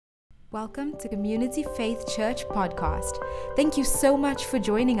Welcome to Community Faith Church Podcast. Thank you so much for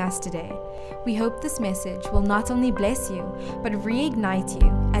joining us today. We hope this message will not only bless you, but reignite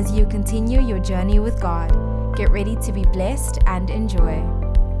you as you continue your journey with God. Get ready to be blessed and enjoy.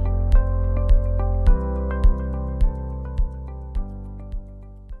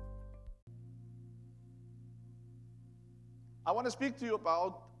 I want to speak to you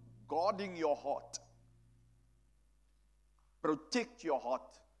about guarding your heart. Protect your heart.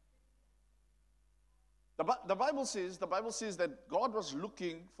 The Bible says that God was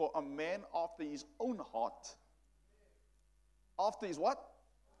looking for a man after his own heart. After his what?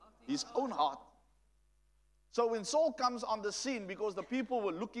 His own heart. So when Saul comes on the scene, because the people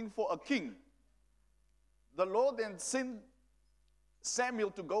were looking for a king, the Lord then sent Samuel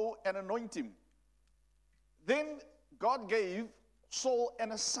to go and anoint him. Then God gave Saul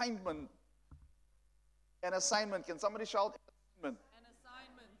an assignment. An assignment. Can somebody shout assignment?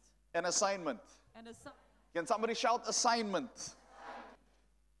 An assignment. An assignment. Can somebody shout assignment?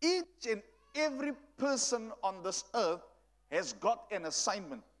 Each and every person on this earth has got an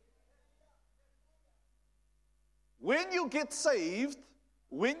assignment. When you get saved,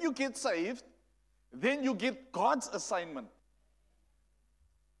 then you get God's assignment.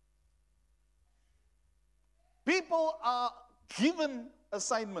 People are given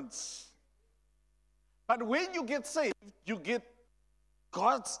assignments. But when you get saved, you get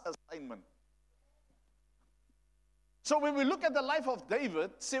God's assignment. So when we look at the life of David,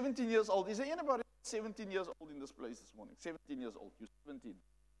 17 years old. Is there anybody 17 years old in this place this morning? 17 years old. You're 17.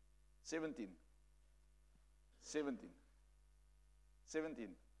 17. 17. 17.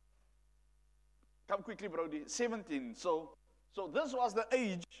 Come quickly, Brody. 17. So this was the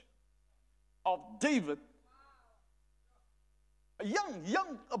age of David.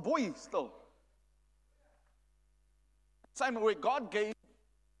 A boy still. Simon, where God gave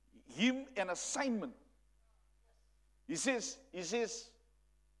him an assignment. He says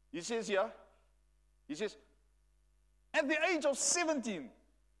here, at the age of 17,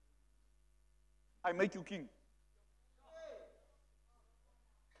 I make you king.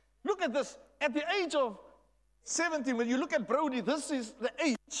 Look at this. At the age of 17, when you look at Brody, this is the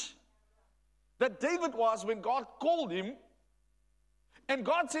age that David was when God called him. And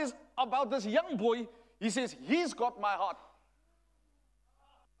God says about this young boy, he says, he's got my heart.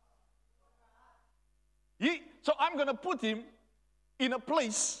 So I'm going to put him in a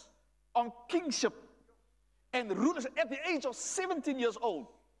place on kingship and rulers at the age of 17 years old.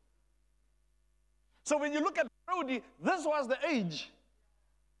 So when you look at Brody, this was the age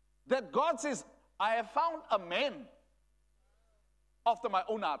that God says, I have found a man after my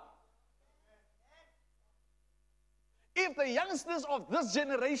own heart. If the youngsters of this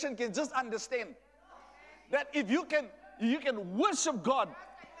generation can just understand that if you can worship God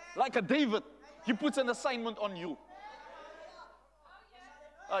like a David, He puts an assignment on you.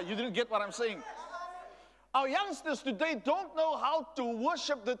 You didn't get what I'm saying. Our youngsters today don't know how to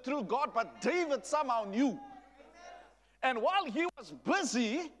worship the true God, but David somehow knew. And while he was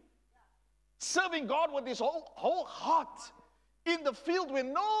busy serving God with his whole heart in the field where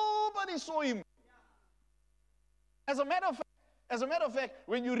nobody saw him. As a matter of fact,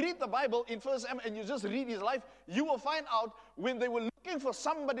 when you read the Bible in 1 Samuel and you just read his life, you will find out when they were looking for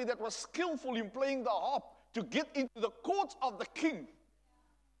somebody that was skillful in playing the harp to get into the courts of the king.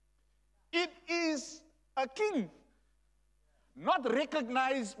 It is a king, not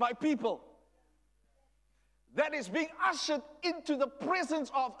recognized by people, that is being ushered into the presence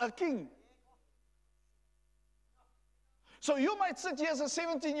of a king. So you might sit here as a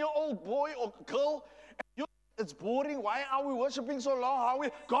 17-year-old boy or girl, and it's boring. Why are we worshiping so long?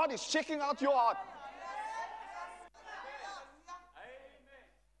 God is checking out your heart.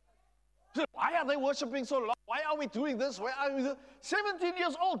 Why are they worshiping so long? Why are we doing this? Why are we 17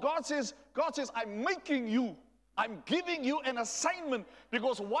 years old? God says, I'm making you. I'm giving you an assignment,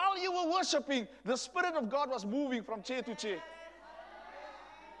 because while you were worshiping, the Spirit of God was moving from chair to chair.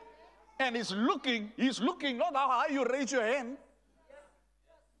 And he's looking not how high you raise your hand.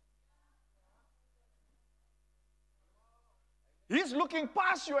 He's looking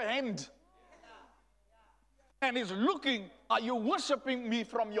past your hand. And he's looking, are you worshiping me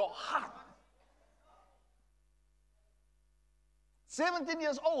from your heart? 17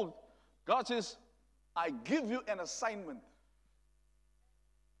 years old, God says, I give you an assignment.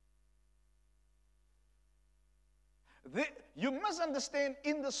 You must understand,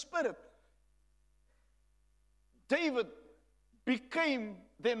 in the spirit, David became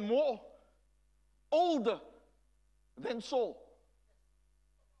then more older than Saul.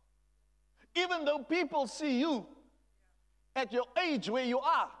 Even though people see you at your age where you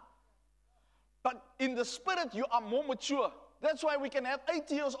are, But in the spirit, you are more mature. That's why we can have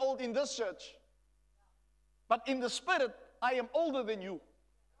 80 years old in this church. But in the spirit, I am older than you.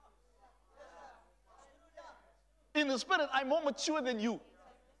 In the spirit, I'm more mature than you.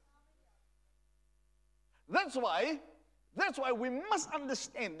 That's why we must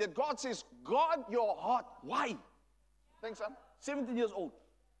understand that God says, guard your heart. Why? Thanks, son. 17 years old.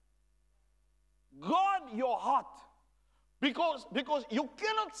 Guard your heart. Because you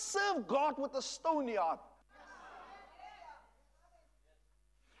cannot serve God with a stony heart.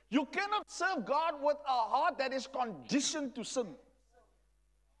 You cannot serve God with a heart that is conditioned to sin.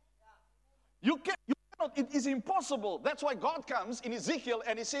 You cannot. It is impossible. That's why God comes in Ezekiel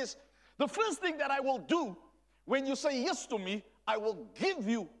and he says, the first thing that I will do when you say yes to me, I will give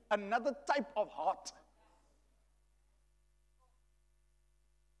you another type of heart.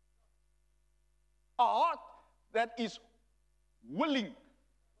 A heart that is willing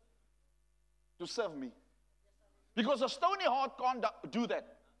to serve me. Because a stony heart can't do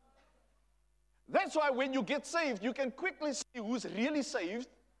that. That's why when you get saved, you can quickly see who's really saved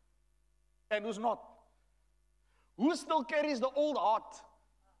and who's not. Who still carries the old heart.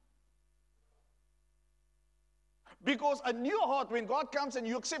 Because a new heart, when God comes and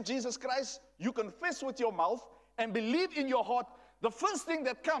you accept Jesus Christ, you confess with your mouth and believe in your heart. The first thing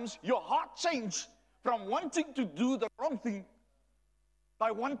that comes, your heart change from wanting to do the wrong thing by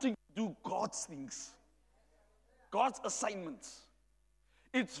wanting to do God's things, God's assignments.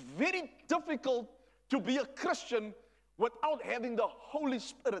 It's very difficult to be a Christian without having the Holy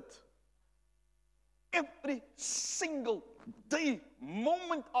Spirit. Every single day,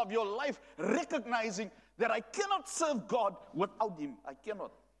 moment of your life, recognizing that I cannot serve God without Him. I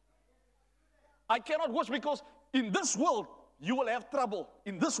cannot. I cannot worship, because in this world, you will have trouble.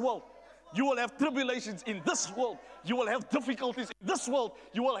 In this world, you will have tribulations. In this world, you will have difficulties. In this world,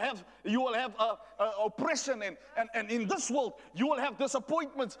 you will have oppression, and in this world, you will have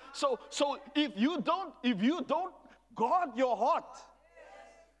disappointments. So if you don't guard your heart,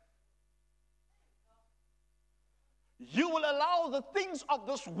 you will allow the things of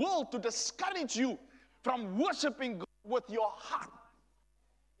this world to discourage you from worshiping God with your heart.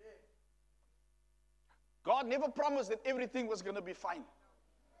 God never promised that everything was going to be fine.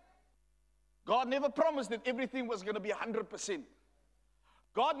 God never promised that everything was going to be 100%.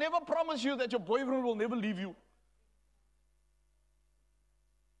 God never promised you that your boyfriend will never leave you.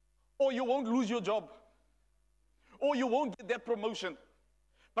 Or you won't lose your job. Or you won't get that promotion.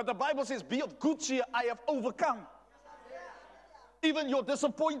 But the Bible says, be of good cheer, I have overcome. Even your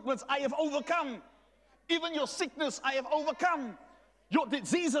disappointments, I have overcome. Even your sickness, I have overcome. Your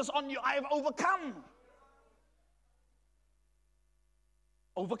diseases on you, I have overcome.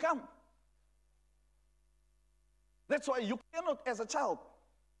 Overcome. That's why you cannot, as a child,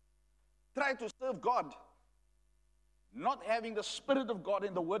 try to serve God not having the Spirit of God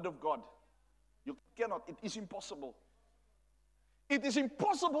and the Word of God. You cannot. It is impossible. It is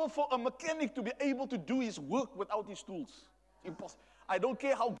impossible for a mechanic to be able to do his work without his tools. Impossible. I don't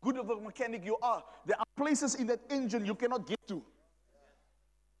care how good of a mechanic you are. There are places in that engine you cannot get to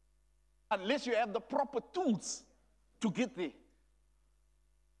unless you have the proper tools to get there.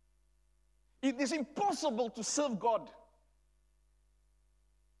 It is impossible to serve God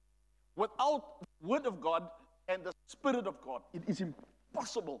without the Word of God and the Spirit of God. It is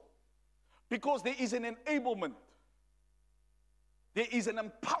impossible, because there is an enablement. There is an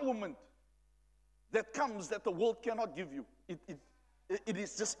empowerment that comes that the world cannot give you. It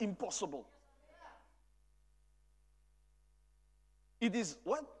is just impossible. It is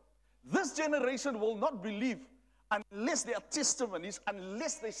what? This generation will not believe unless there are testimonies,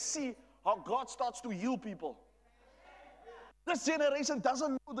 unless they see how God starts to heal people. This generation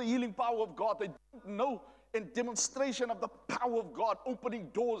doesn't know the healing power of God. They don't know in demonstration of the power of God, opening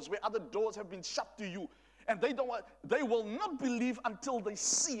doors where other doors have been shut to you. And they will not believe until they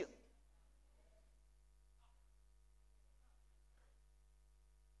see it.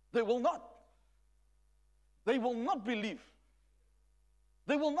 They will not. They will not believe.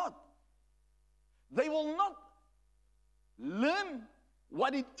 They will not. They will not learn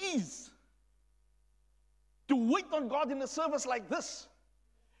what it is to wait on God in a service like this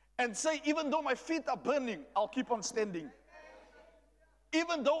and say, even though my feet are burning, I'll keep on standing.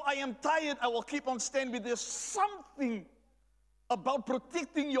 Even though I am tired, I will keep on standing. There's something about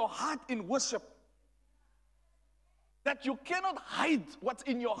protecting your heart in worship that you cannot hide what's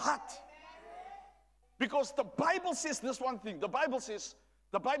in your heart. Because the Bible says this one thing. The Bible says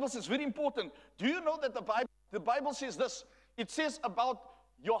very important. Do you know that the Bible says this? It says about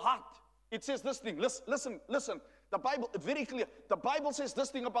your heart. It says this thing. Listen. The Bible, very clear. The Bible says this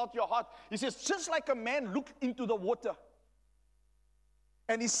thing about your heart. It says, just like a man look into the water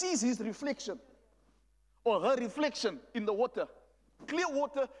and he sees his reflection or her reflection in the water. Clear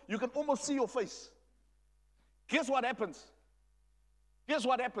water, you can almost see your face. Guess what happens? Guess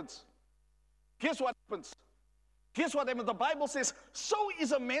what happens? Guess what happens? Guess what happens? The Bible says, so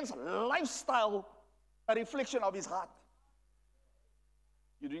is a man's lifestyle a reflection of his heart.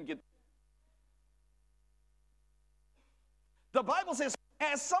 You didn't get. The Bible says,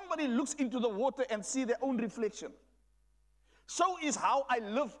 as somebody looks into the water and see their own reflection, so is how I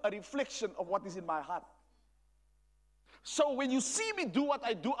live a reflection of what is in my heart. So when you see me do what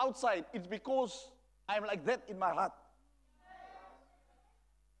I do outside, it's because I'm like that in my heart.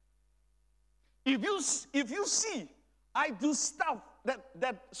 If you see I do stuff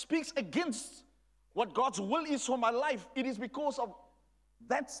that speaks against what God's will is for my life, it is because of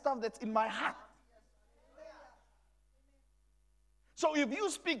that stuff that's in my heart. So if you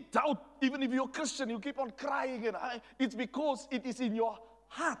speak doubt, even if you're a Christian, you keep on crying, and it's because it is in your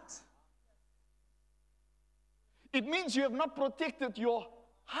heart. It means you have not protected your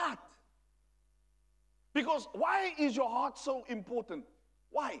heart. Because why is your heart so important?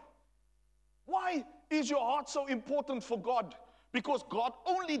 Why? Why is your heart so important for God? Because God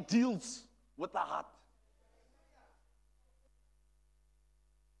only deals with the heart.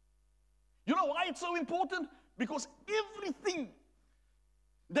 You know why it's so important? Because everything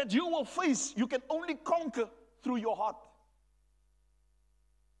that you will face, you can only conquer through your heart.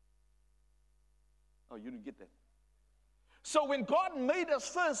 Oh, you didn't get that. So when God made us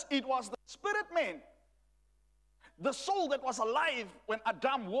first, it was the spirit man, the soul that was alive when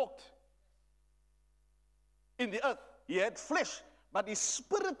Adam walked in the earth. He had flesh, but his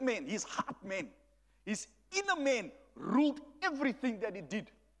spirit man, his heart man, his inner man ruled everything that he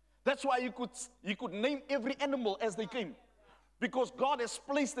did. That's why he could name every animal as they came, because God has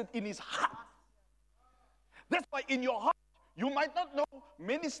placed it in his heart. That's why in your heart, you might not know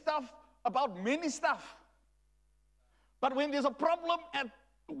many stuff about many stuff. But when there's a problem at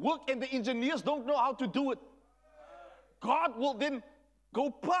work and the engineers don't know how to do it, God will then go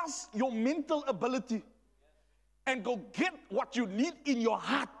past your mental ability and go get what you need in your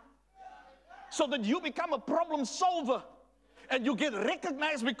heart, so that you become a problem solver and you get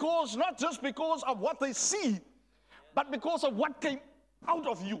recognized, because not just because of what they see, but because of what came out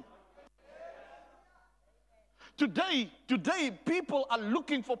of you. Today, people are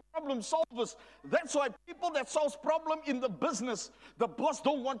looking for problem solvers. That's why people that solves problem in the business, the boss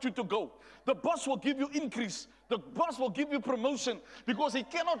don't want you to go. The boss will give you increase. The boss will give you promotion, because he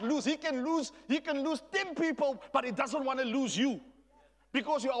cannot lose. He can lose 10 people, but he doesn't want to lose you,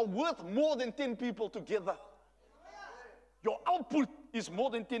 because you are worth more than 10 people together. Your output is more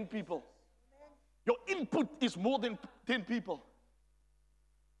than 10 people. Your input is more than 10 people.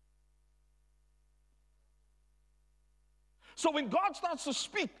 So when God starts to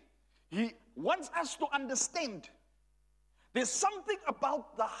speak, he wants us to understand there's something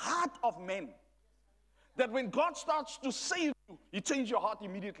about the heart of man that when God starts to save you, he changes your heart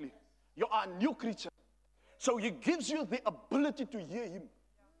immediately. You are a new creature. So he gives you the ability to hear him.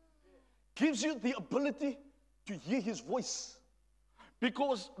 Gives you the ability to hear his voice.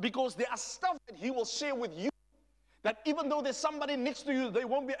 Because there are stuff that he will share with you that even though there's somebody next to you, they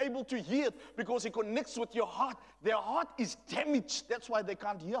won't be able to hear it, because it connects with your heart. Their heart is damaged. That's why they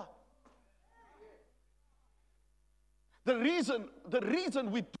can't hear. The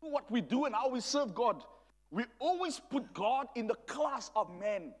reason we do what we do and how we serve God, we always put God in the class of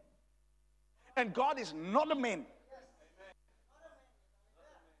man. And God is not a man.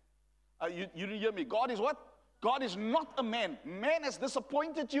 You didn't hear me. God is what? God is not a man. Man has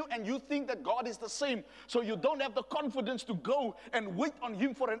disappointed you, and you think that God is the same. So you don't have the confidence to go and wait on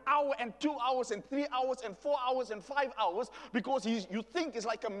him for an hour and 2 hours and 3 hours and 4 hours and 5 hours, because you think he's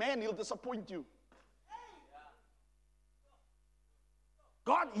like a man, he'll disappoint you.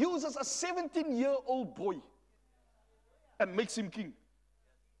 God uses a 17-year-old boy and makes him king.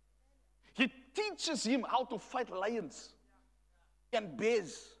 He teaches him how to fight lions and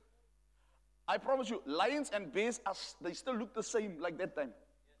bears. I promise you, lions and bears, they still look the same like that time.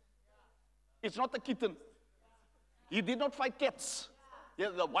 It's not a kitten. He did not fight cats. Yeah,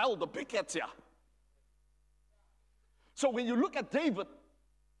 the big cats, yeah. So when you look at David,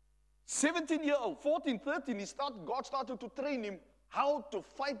 17-year-old, 14, 13, God started to train him how to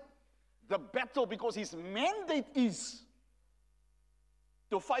fight the battle, because his mandate is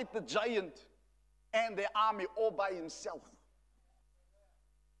to fight the giant and the army all by himself.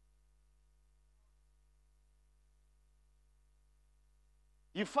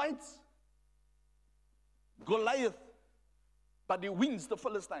 He fights Goliath, but he wins the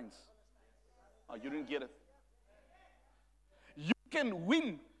Philistines. Oh, you didn't get it. You can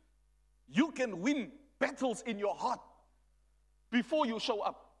win battles in your heart before you show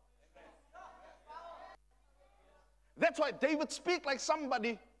up. That's why David speaks like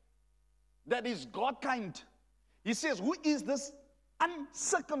somebody that is God kind. He says, who is this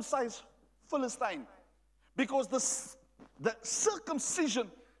uncircumcised Philistine? Because the circumcision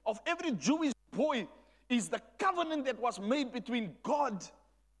of every Jewish boy is the covenant that was made between God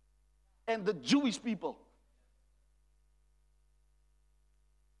and the Jewish people.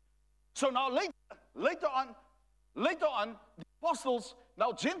 So now later on, the apostles,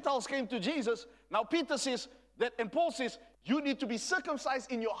 now Gentiles came to Jesus. Now Peter says that, and Paul says, you need to be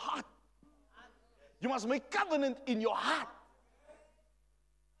circumcised in your heart. You must make covenant in your heart.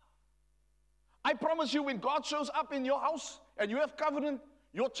 I promise you, when God shows up in your house and you have covenant,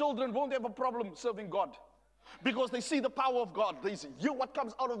 your children won't have a problem serving God. Because they see the power of God. They hear what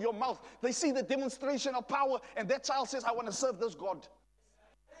comes out of your mouth. They see the demonstration of power, and that child says, I want to serve this God.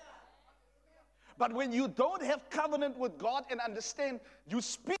 But when you don't have covenant with God and understand, you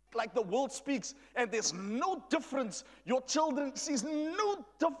speak like the world speaks, and there's no difference. Your children sees no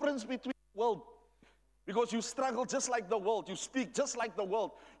difference between the world. Because you struggle just like the world. You speak just like the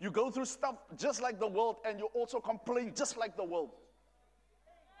world. You go through stuff just like the world, and you also complain just like the world.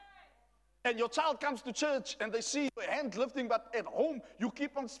 And your child comes to church and they see your hand lifting, but at home you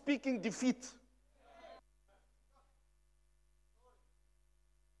keep on speaking defeat.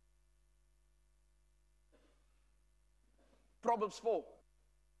 Proverbs 4,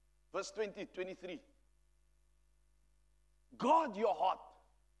 verse 20, 23. Guard your heart.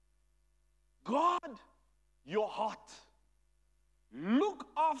 Guard your heart. Look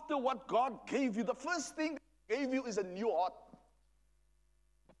after what God gave you. The first thing He gave you is a new heart.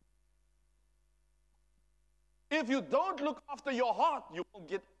 If you don't look after your heart, you won't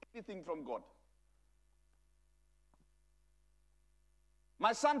get anything from God.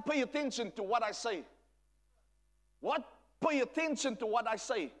 My son, pay attention to what I say. What? Pay attention to what I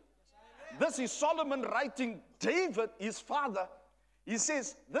say. This is Solomon writing David, his father. He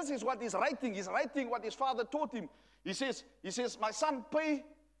says, this is what he's writing. He's writing what his father taught him. He says, my son, pay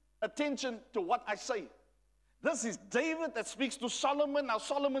attention to what I say. This is David that speaks to Solomon. Now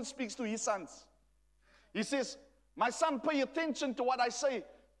Solomon speaks to his sons. He says, my son, pay attention to what I say.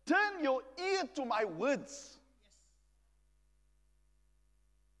 Turn your ear to my words.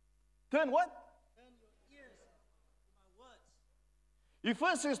 Yes. Turn what? Turn your ears to my words. He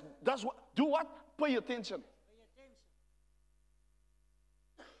first says, do what? Pay attention. Pay attention.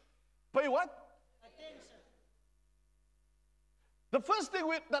 Pay what? Attention. The first thing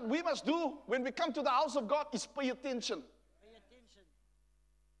that we must do when we come to the house of God is pay attention. Pay attention.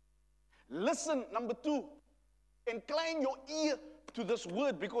 Listen, number 2. Incline your ear to this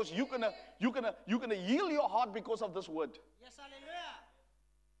word, because you're gonna yield your heart because of this word. Yes, hallelujah.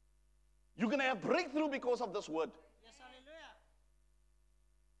 You're gonna have breakthrough because of this word. Yes, hallelujah.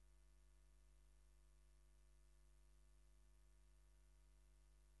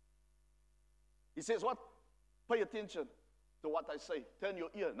 He says what? Pay attention to what I say. Turn your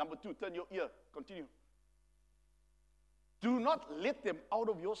ear. Number 2, turn your ear. Continue. Do not let them out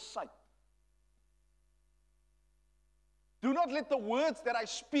of your sight. Do not let the words that I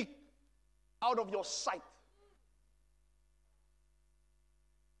speak out of your sight.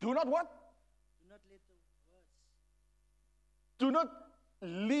 Do not what? Do not let the words. Do not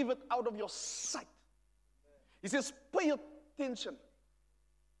leave it out of your sight. He says, pay attention.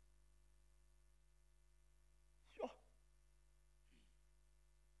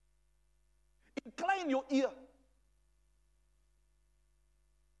 Incline your ear.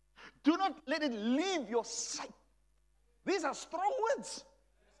 Do not let it leave your sight. These are strong words.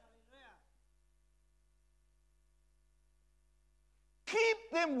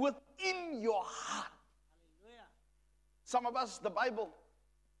 Keep them within your heart. Hallelujah. Some of us, the Bible,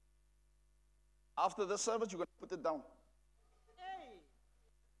 after the service, you're going to put it down. Hey.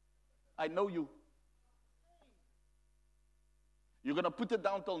 I know you. You're going to put it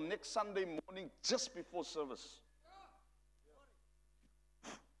down till next Sunday morning, just before service.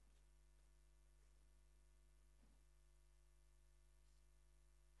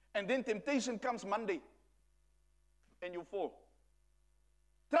 And then temptation comes Monday, and you fall.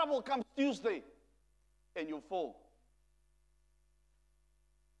 Trouble comes Tuesday, and you fall.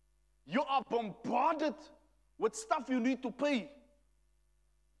 You are bombarded with stuff you need to pay,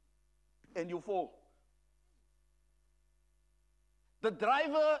 and you fall. The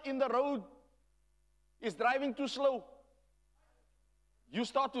driver in the road is driving too slow. You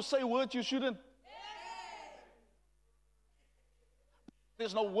start to say words you shouldn't.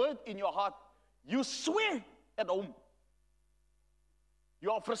 there's no word in your heart, you swear at home.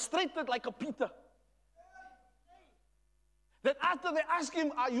 You are frustrated like a Peter. Then after they ask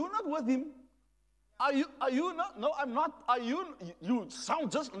him, are you not with him? Are you not? No, I'm not. Are you? You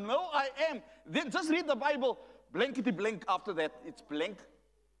sound just, no, I am. Then just read the Bible. Blankety blank after that. It's blank.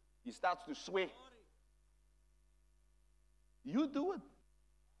 He starts to swear. You do it.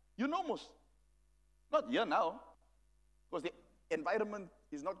 You know most. Not here now. Because the environment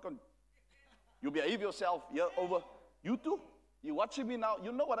is not going. You behave yourself here over. You too. You watching me now.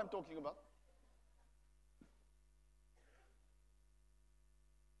 You know what I'm talking about.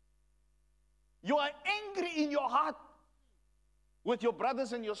 You are angry in your heart with your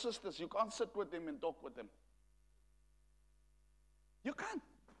brothers and your sisters. You can't sit with them and talk with them. You can't.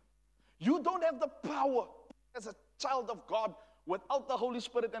 You don't have the power as a child of God. Without the Holy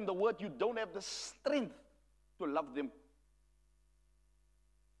Spirit and the Word, you don't have the strength to love them,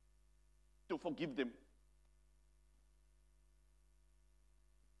 to forgive them.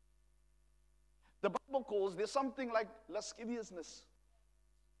 The Bible calls, there's something like lasciviousness.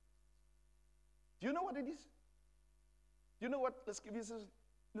 Do you know what it is? Do you know what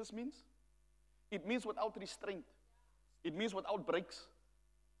lasciviousness means? It means without restraint. It means without brakes.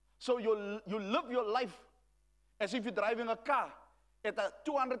 So you live your life as if you're driving a car at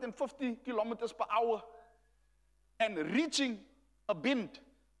 250 kilometers per hour and reaching a bend.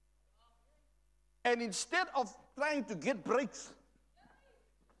 And instead of trying to get brakes,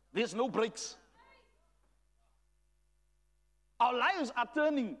 there's no brakes. Our lives are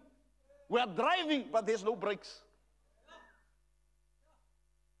turning. We are driving, but there's no brakes.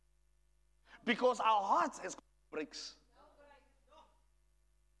 Because our hearts has brakes.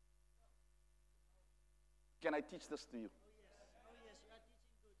 Can I teach this to you?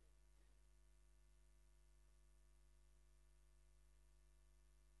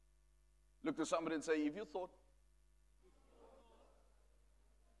 Look to somebody and say, if you thought,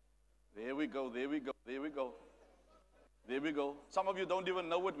 there we go, there we go, there we go. There we go. Some of you don't even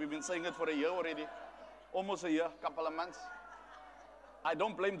know it. We've been saying it for a year already. Almost a year, couple of months. I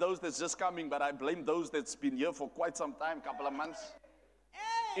don't blame those that's just coming, but I blame those that's been here for quite some time, couple of months.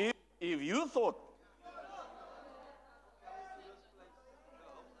 If you thought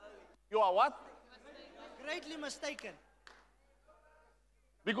you are what? Greatly mistaken.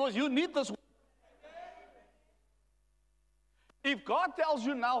 Because you need this. If God tells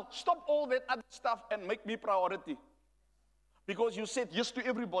you now, stop all that other stuff and make me priority. Because you said yes to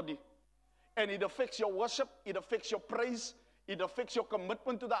everybody. And it affects your worship, it affects your praise, it affects your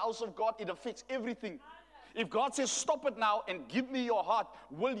commitment to the house of God, it affects everything. If God says stop it now and give me your heart,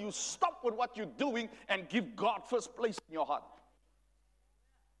 will you stop with what you're doing and give God first place in your heart?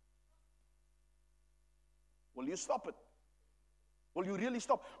 Will you stop it? Will you really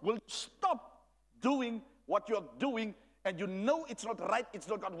stop? Will you stop doing what you're doing and you know it's not right, it's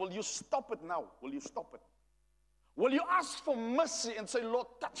not God? Will you stop it now? Will you stop it? Will you ask for mercy and say, Lord,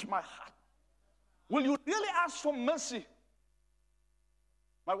 touch my heart? Will you really ask for mercy?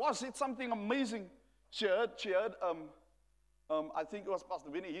 My wife said something amazing. She heard I think it was Pastor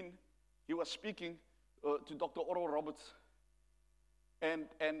Benny Hinn. He was speaking to Dr. Darrel Roberts. And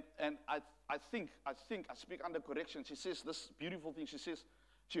I think, I speak under correction. She says this beautiful thing. She says,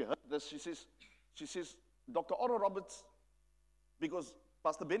 she heard this. She says, Dr. Darrel Roberts, because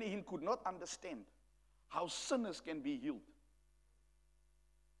Pastor Benny Hinn could not understand how sinners can be healed.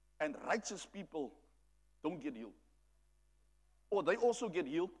 And righteous people don't get healed. Or they also get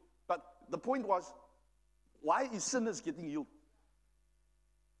healed. But the point was, why is sinners getting healed?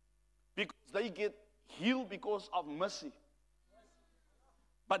 Because they get healed because of mercy.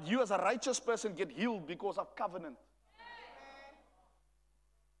 But you as a righteous person get healed because of covenant.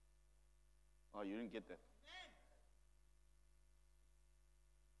 Oh, you didn't get that.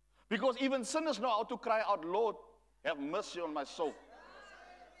 Because even sinners know how to cry out, Lord, have mercy on my soul.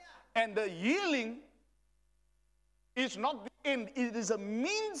 And the healing is not the end. It is a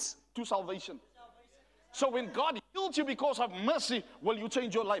means to salvation. So when God heals you because of mercy, will you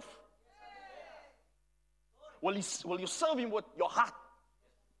change your life? Will you serve Him with your heart?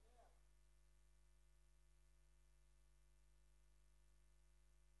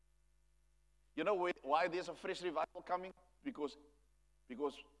 You know why there's a fresh revival coming? Because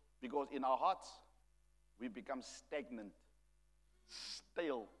in our hearts, we become stagnant,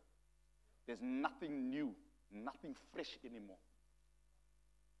 stale. There's nothing new, nothing fresh anymore.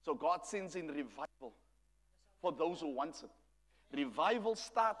 So God sends in revival for those who want it. Revival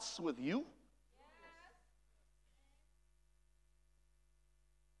starts with you.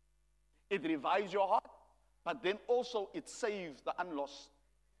 It revives your heart, but then also it saves the unlost.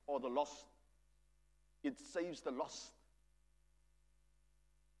 or the lost. It saves the lost.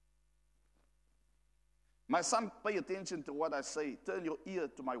 My son, pay attention to what I say. Turn your ear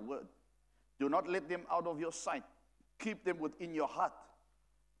to my word. Do not let them out of your sight. Keep them within your heart.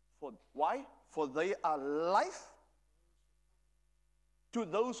 For why? For they are life to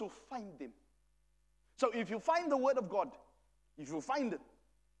those who find them. So if you find the word of God, if you find it,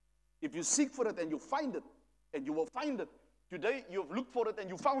 if you seek for it and you find it, and you will find it. Today you've looked for it and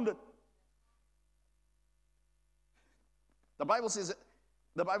you found it. The Bible says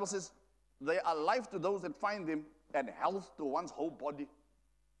they are life to those that find them and health to one's whole body.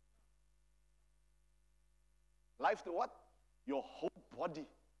 Life to what? Your whole body.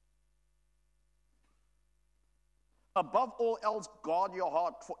 Above all else, guard your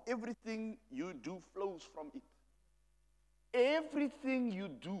heart, for everything you do flows from it. Everything you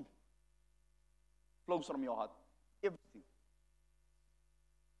do flows from your heart. Everything.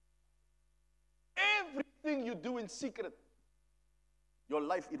 Everything you do in secret, your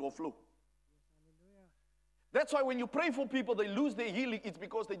life, it will flow. That's why when you pray for people, they lose their healing. It's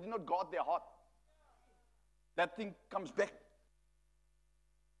because they did not guard their heart. That thing comes back.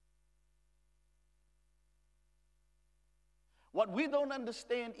 What we don't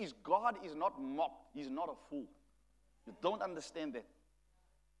understand is God is not mocked. He's not a fool. You don't understand that.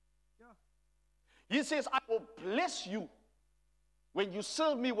 He says, I will bless you when you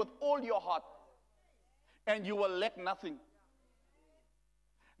serve me with all your heart, and you will lack nothing.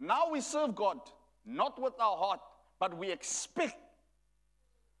 Now we serve God, not with our heart, but we expect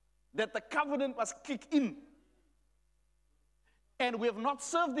that the covenant must kick in. And we have not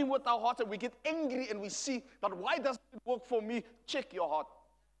served him with our heart, and we get angry and we see, but why doesn't it work for me? Check your heart.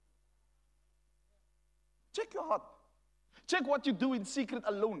 Check your heart. Check what you do in secret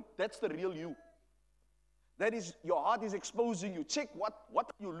alone. That's the real you. That is, your heart is exposing you. Check what are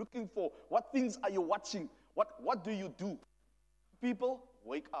you looking for? What things are you watching? What do you do? People,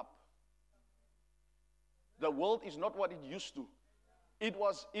 wake up. The world is not what it used to. It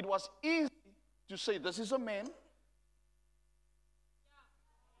was easy to say, this is a man.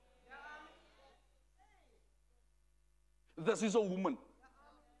 This is a woman.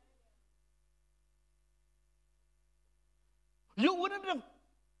 You wouldn't have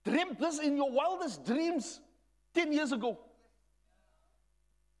dreamt this in your wildest dreams 10 years ago.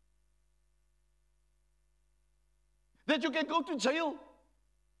 That you can go to jail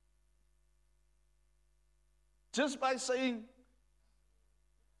just by saying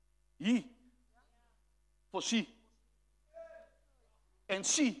he for she and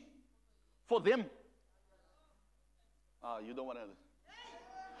she for them. You don't want to.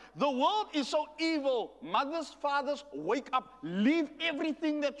 The world is so evil. Mothers, fathers, wake up. Leave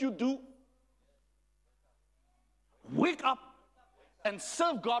everything that you do. Wake up and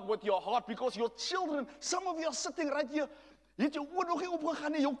serve God with your heart, because your children, some of you are sitting right here. Het jou oor nog nie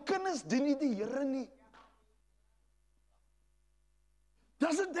opgegaan nie. Jou kinders dien nie die Here nie.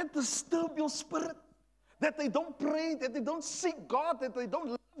 Doesn't that disturb your spirit? That they don't pray, that they don't seek God, that they don't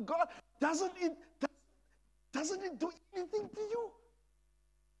love God? Doesn't it do anything to you?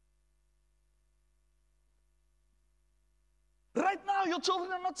 Right now, your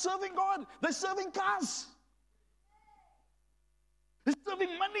children are not serving God. They're serving cars. They're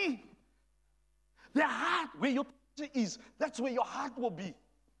serving money. Their heart, where your treasure is, that's where your heart will be.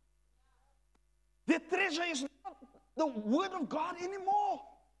 Their treasure is not the word of God anymore.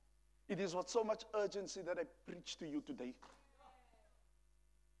 It is with so much urgency that I preach to you today.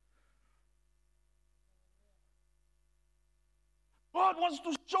 God wants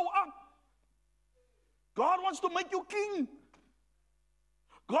to show up. God wants to make you king.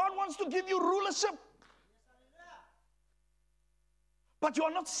 God wants to give you rulership. But you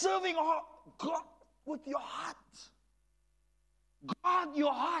are not serving God with your heart. Guard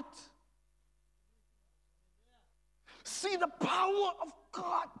your heart. See the power of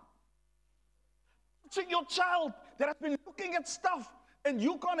God. See your child that has been looking at stuff, and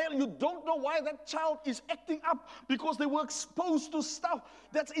you can't help, you don't know why that child is acting up, because they were exposed to stuff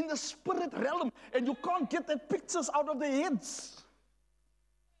that's in the spirit realm, and you can't get the pictures out of their heads.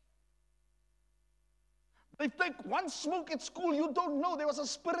 They take one smoke at school, you don't know. There was a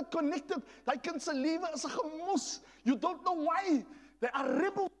spirit connected. Hy kind se lewe is 'n gemos. You don't know why. They are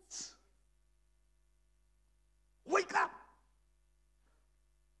rebels. Wake up.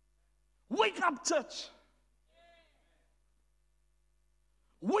 Wake up, church.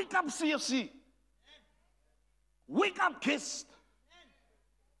 Wake up, CFC. Wake up, guest.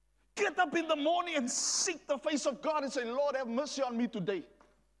 Get up in the morning and seek the face of God and say, Lord, have mercy on me today.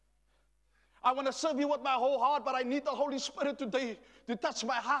 I want to serve you with my whole heart, but I need the Holy Spirit today to touch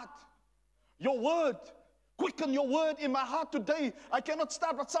my heart. Your word. Quicken your word in my heart today. I cannot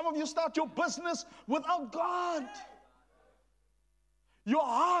start, but some of you start your business without God. Your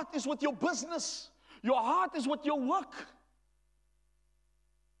heart is with your business. Your heart is with your work.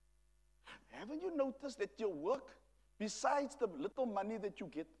 Haven't you noticed that your work, besides the little money that you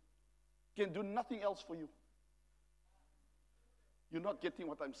get, can do nothing else for you? You're not getting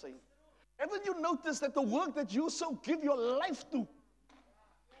what I'm saying. Haven't you noticed that the work that you so give your life to,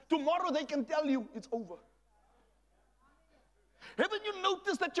 tomorrow they can tell you it's over? Haven't you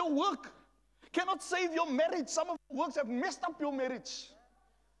noticed that your work cannot save your marriage? Some of your works have messed up your marriage,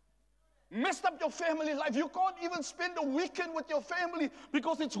 messed up your family life. You can't even spend a weekend with your family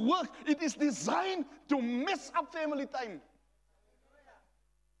because it's work. It is designed to mess up family time.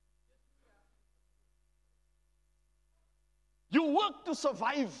 You work to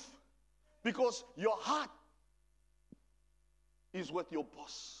survive because your heart is with your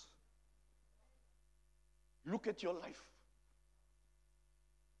boss. Look at your life.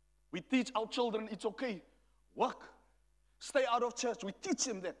 We teach our children it's okay. Work. Stay out of church. We teach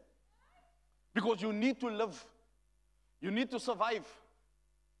them that. Because you need to live. You need to survive.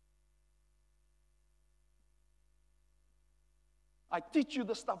 I teach you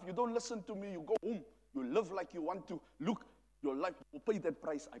the stuff. You don't listen to me. You go home. You live like you want to. Look, your life will pay that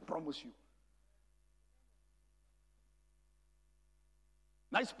price. I promise you.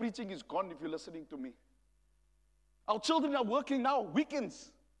 Nice preaching is gone if you're listening to me. Our children are working now,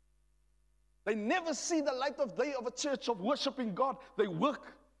 weekends. They never see the light of day of a church of worshiping God. They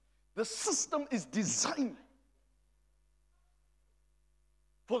work. The system is designed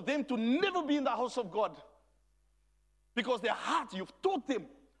for them to never be in the house of God. Because their heart, you've taught them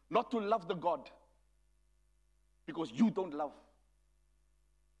not to love the God. Because you don't love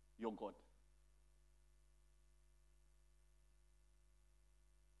your God.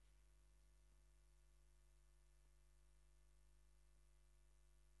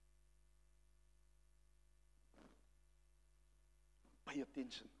 Pay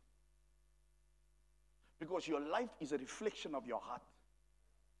attention. Because your life is a reflection of your heart.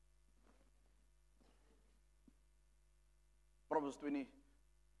 Proverbs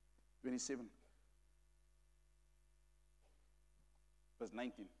 27, verse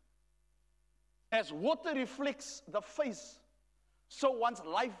 19. As water reflects the face, so one's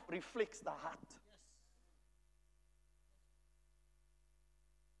life reflects the heart.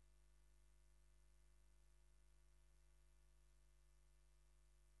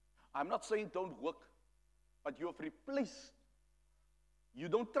 I'm not saying don't work, but you have replaced. You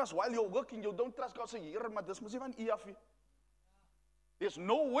don't trust while you're working, you don't trust God. Say, Here, maar dis mos nie van U af nie. There's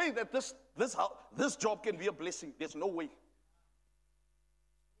no way that this job can be a blessing. There's no way.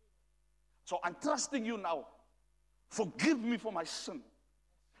 So I'm trusting you now. Forgive me for my sin.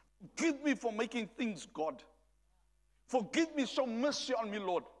 Forgive me for making things God. Forgive me, show mercy on me,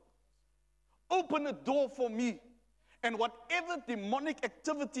 Lord. Open a door for me. And whatever demonic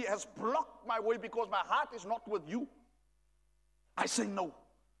activity has blocked my way because my heart is not with you, I say no.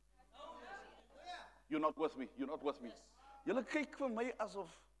 You're not with me. You're not with me. Julle kyk vir my asof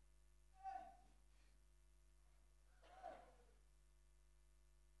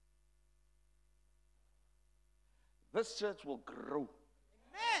this church will grow.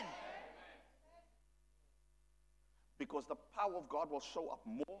 Amen. Because the power of God will show up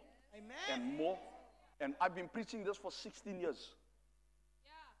more Amen. and more. And I've been preaching this for 16 years.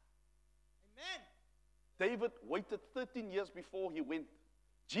 Amen. David waited 13 years before he went.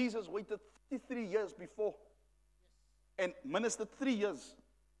 Jesus waited 33 years before and ministered 3 years.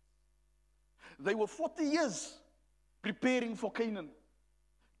 They were 40 years preparing for Canaan.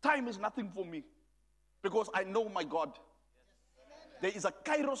 Time is nothing for me because I know my God. There is a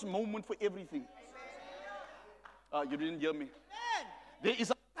kairos moment for everything. You didn't hear me. There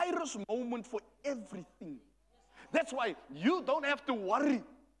is a kairos moment for everything. That's why you don't have to worry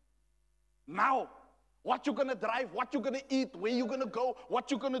now what you're going to drive, what you're going to eat, where you're going to go, what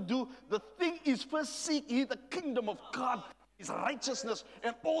you're going to do. The thing is, first seek ye the kingdom of God, his righteousness,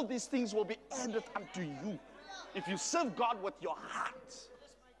 and all these things will be added unto you if you serve God with your heart.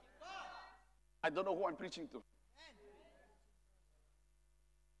 I don't know who I'm preaching to.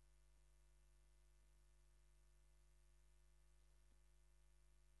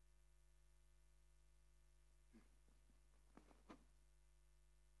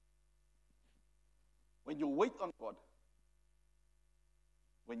 When you wait on God,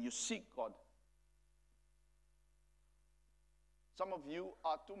 when you seek God, some of you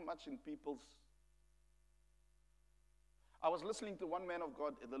are too much in people's. I was listening to one man of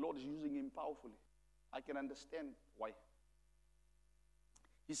God, and the Lord is using him powerfully. I can understand why.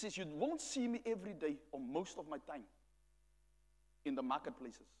 He says, you won't see me every day or most of my time in the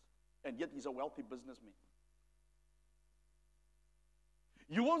marketplaces. And yet he's a wealthy businessman.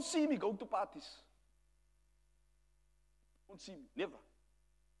 You won't see me go to parties. You won't see me. Never.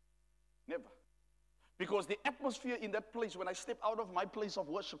 Never. Because the atmosphere in that place, when I step out of my place of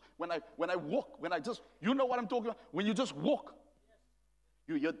worship, when I walk, you know what I'm talking about? When you just walk,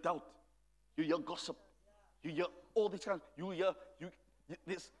 you hear doubt, you hear gossip, you hear all these kinds,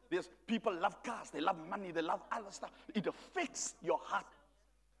 there's people love cars, they love money, they love other stuff. It affects your heart.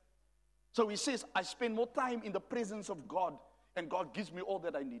 So he says, I spend more time in the presence of God, and God gives me all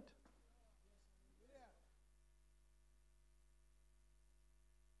that I need.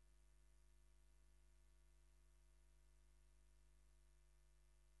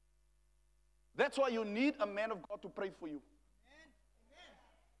 That's why you need a man of God to pray for you.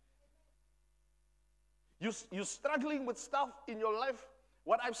 You're struggling with stuff in your life.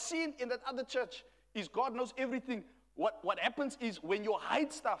 What I've seen in that other church is God knows everything. What happens is when you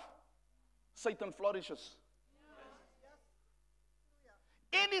hide stuff, Satan flourishes.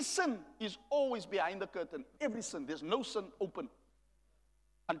 Any sin is always behind the curtain. Every sin. There's no sin open.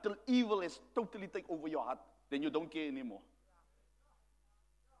 Until evil has totally taken over your heart. Then you don't care anymore.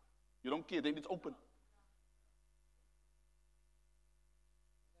 You don't care, then it's open.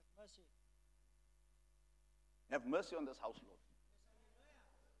 Have mercy. Have mercy on this house, Lord.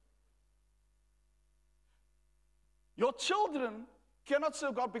 Your children cannot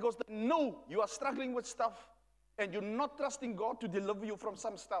serve God because they know you are struggling with stuff and you're not trusting God to deliver you from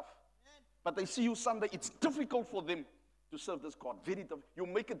some stuff. But they see you Sunday, it's difficult for them to serve this God. Very difficult. You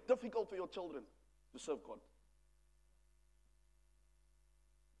make it difficult for your children to serve God.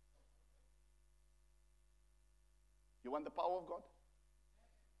 You want the power of God?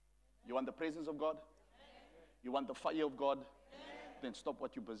 You want the presence of God? You want the fire of God? Then stop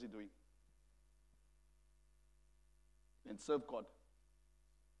what you're busy doing. Then serve God.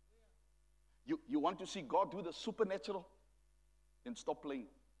 You want to see God do the supernatural? Then stop playing.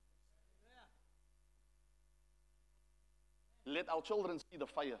 Let our children see the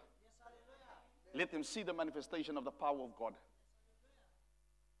fire. Let them see the manifestation of the power of God.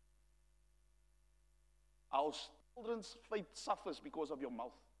 Our children's faith suffers because of your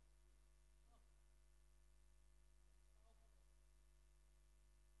mouth.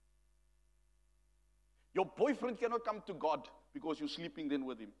 Your boyfriend cannot come to God because you're sleeping then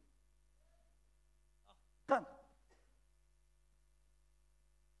with him. Can't.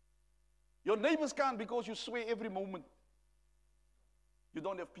 Your neighbors can't because you swear every moment. You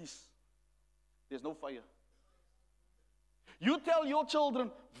don't have peace. There's no fire. You tell your children,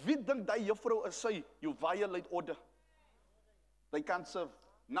 wie dink die juffrou is sy? You violate order. They can't serve.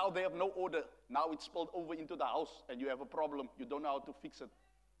 Now they have no order. Now it's spilled over into the house and you have a problem. You don't know how to fix it.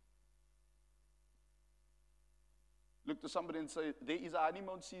 Look to somebody and say, there is a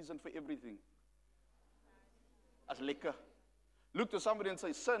honeymoon season for everything. As lekker. Look to somebody and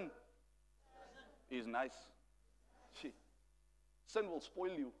say, sin is nice. Sin will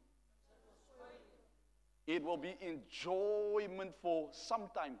spoil you. It will be enjoyment for some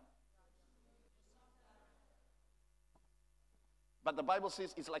time. But the Bible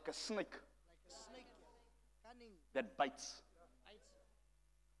says it's like a snake. Like a snake, cunning. That bites.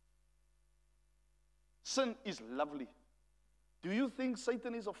 Sin is lovely. Do you think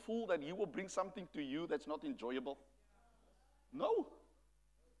Satan is a fool that he will bring something to you that's not enjoyable? No.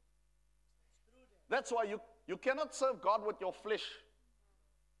 That's why you cannot serve God with your flesh.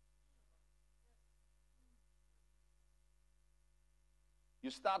 You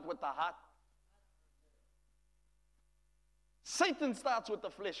start with the heart. Satan starts with the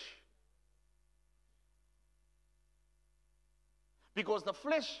flesh. Because the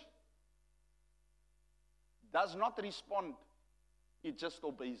flesh does not respond, it just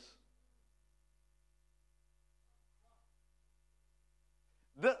obeys.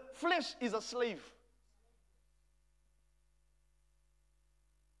 The flesh is a slave.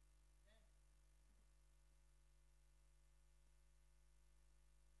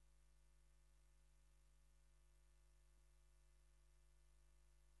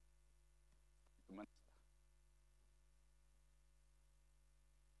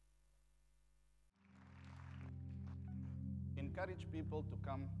 Encourage people to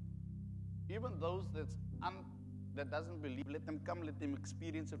come, even those that doesn't believe. Let them come, let them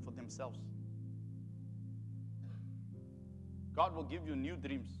experience it for themselves. God will give you new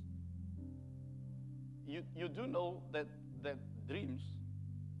dreams. You do know that dreams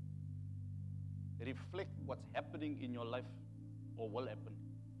reflect what's happening in your life or will happen.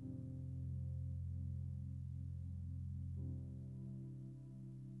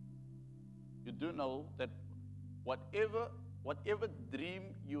 You do know that whatever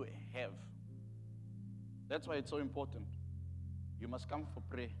dream you have, that's why it's so important. You must come for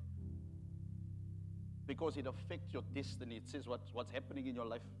prayer. Because it affects your destiny. It says what's happening in your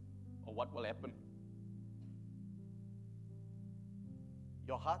life or what will happen.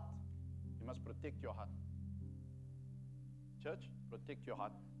 Your heart, you must protect your heart. Church, protect your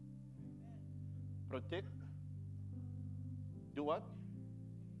heart. Protect. Do what?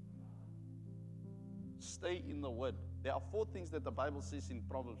 Stay in the Word. There are 4 things that the Bible says in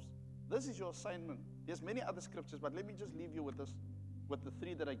Proverbs. This is your assignment. There's many other scriptures, but let me just leave you with this, with the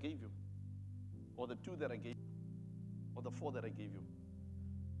 3 that I gave you, or the 2 that I gave you, or the 4 that I gave you.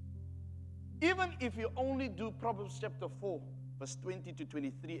 Even if you only do Proverbs chapter 4, verse 20 to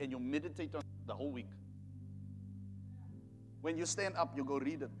 23, and you meditate on it the whole week, when you stand up, you go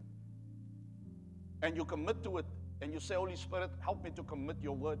read it, and you commit to it, and you say, Holy Spirit, help me to commit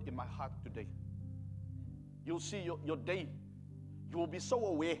your word in my heart today. You'll see your day. You will be so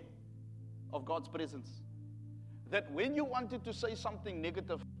aware of God's presence that when you wanted to say something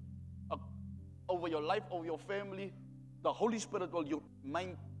negative over your life, over your family, the Holy Spirit will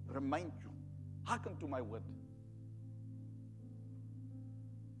remind you, hearken to my word.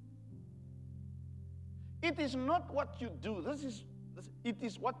 It is not what you do. It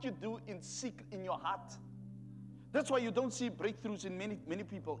is what you do in secret in your heart. That's why you don't see breakthroughs in many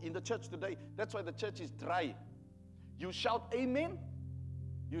people in the church today. That's why the church is dry. You shout amen.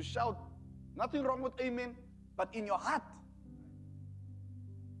 You shout, nothing wrong with amen, but in your heart,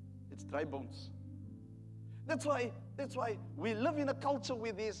 it's dry bones. That's why we live in a culture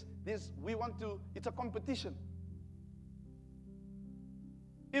where it's a competition.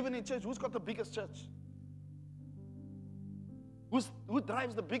 Even in church, who's got the biggest church? Who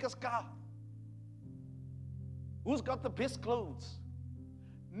drives the biggest car? Who's got the best clothes?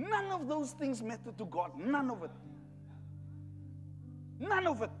 None of those things matter to God. None of it. None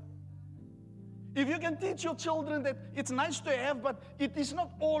of it. If you can teach your children that it's nice to have, but it is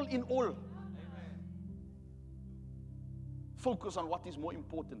not all in all. Amen. Focus on what is more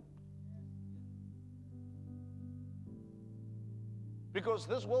important. Because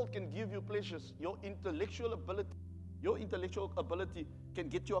this world can give you pleasures. Your intellectual ability can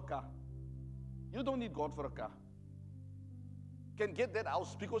get you a car. You don't need God for a car. Can get that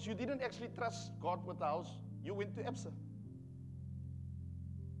house because you didn't actually trust God with the house. You went to Absa.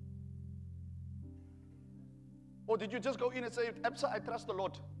 Or did you just go in and say, Absa, I trust the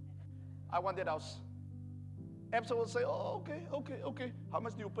Lord. I want that house. Absa will say, oh, okay. How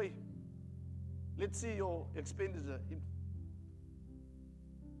much do you pay? Let's see your expenditure.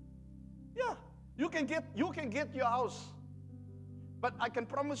 Yeah, you can get your house. But I can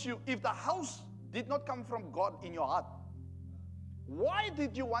promise you, if the house did not come from God in your heart, why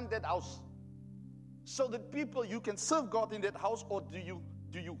did you want that house? So that you can serve God in that house, or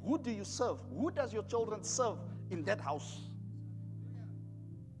who do you serve? Who does your children serve in that house?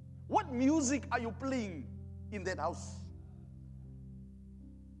 What music are you playing in that house?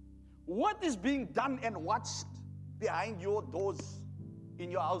 What is being done and watched behind your doors in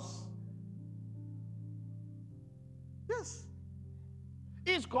your house? Yes.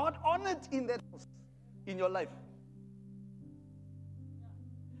 Is God honored in that house, in your life?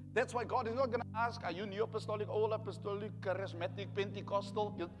 That's why God is not going to ask, are you new apostolic, old apostolic, charismatic,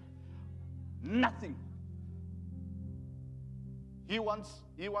 Pentecostal? Nothing. He wants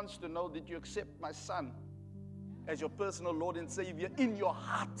to know that you accept my son as your personal Lord and Savior in your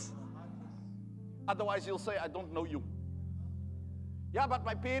heart. Otherwise, he'll say, I don't know you. Yeah, but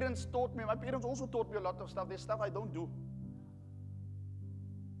my parents also taught me a lot of stuff. There's stuff I don't do.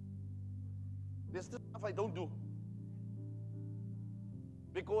 There's stuff I don't do.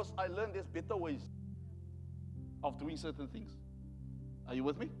 Because I learned there's better ways of doing certain things. Are you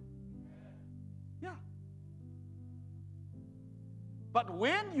with me? Yeah. But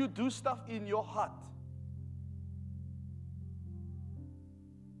when you do stuff in your heart,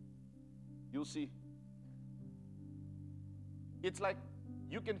 you'll see. It's like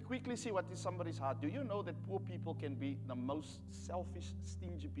you can quickly see what is somebody's heart. Do you know that poor people can be the most selfish,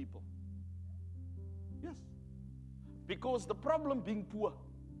 stingy people? Yes. Because the problem being poor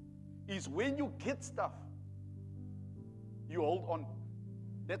is when you get stuff, you hold on.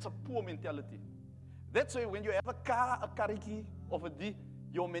 That's a poor mentality. That's why when you have a car, a kariki, of a D,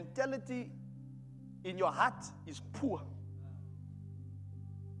 your mentality in your heart is poor.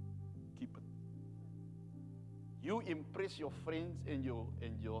 Keep it. You impress your friends and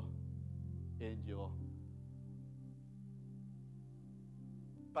your Endure.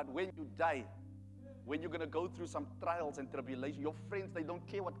 But when you die, when you're going to go through some trials and tribulation, your friends, they don't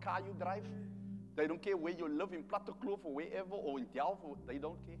care what car you drive. They don't care where you live, in Plattekloof or wherever, or in Delft. They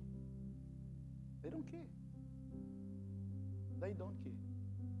don't care. They don't care. They don't care.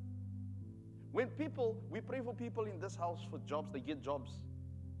 When people, we pray for people in this house for jobs, they get jobs.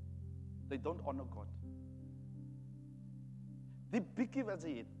 They don't honor God. The big as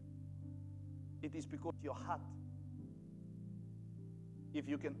it is because your heart, if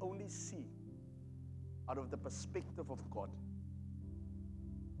you can only see out of the perspective of God,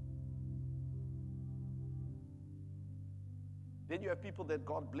 then you have people that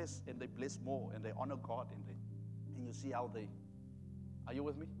God bless, and they bless more, and they honor God, and you see how they, are you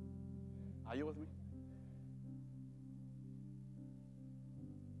with me? Are you with me?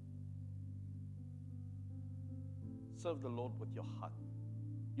 Serve the Lord with your heart.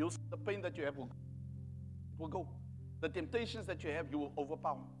 You'll see the pain that you have will go. The temptations that you have, you will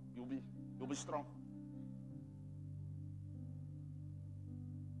overpower. You'll be strong.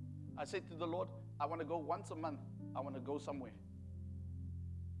 I said to the Lord, I want to go once a month. I want to go somewhere.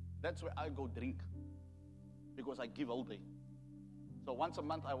 That's where I go drink, because I give all day. So once a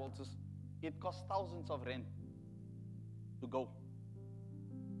month I will just, it costs thousands of rand to go.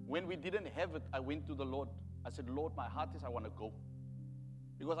 When we didn't have it, I went to the Lord. I said, Lord, my heart is I want to go.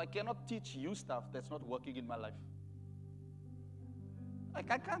 Because I cannot teach you stuff that's not working in my life. I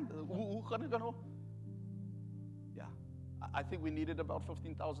can't. Who can I know? Yeah. I think we needed about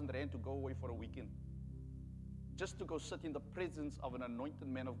 15,000 rand to go away for a weekend. Just to go sit in the presence of an anointed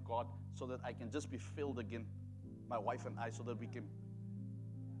man of God, so that I can just be filled again, my wife and I, so that we can.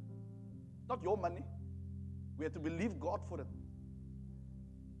 Not your money. We have to believe God for it.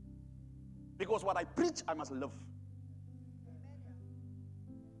 Because what I preach, I must live.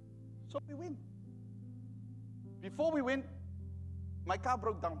 So we went. Before we went, my car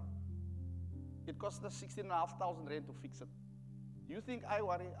broke down. It cost us 16,500 rand to fix it. Do you think I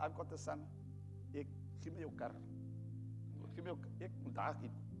worry? I've got a son. Give me your car. Give me your car.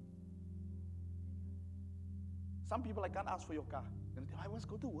 Some people, I can't ask for your car. I must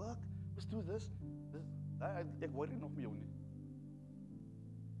go to work. Let's do this. I worry nog mee jou nie.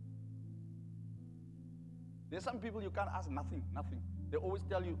 There's some people you can't ask nothing. They always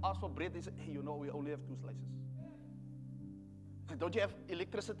tell you, ask for bread. They say, hey, you know, we only have 2 slices. Don't you have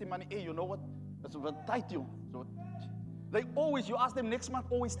electricity money? Hey, you know what? That's what tight you. So they always, you ask them next month,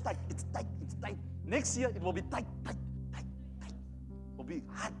 always tight. It's tight. Next year, it will be tight. It will be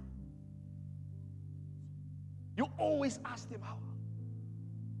hard. You always ask them, how?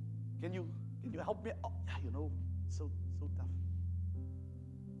 Can you help me? Oh, yeah, you know, so tough.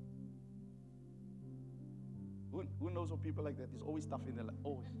 Who knows of people like that? It's always tough in their life.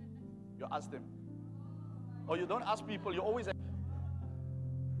 Always. You ask them. Or you don't ask people, you always ask.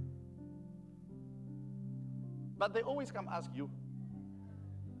 But they always come ask you.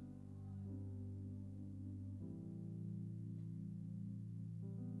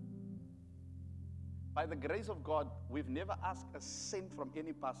 By the grace of God, we've never asked a cent from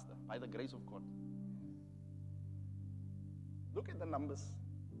any pastor. By the grace of God. Look at the numbers.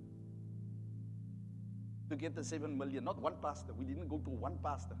 To get the 7 million, not one pastor. We didn't go to one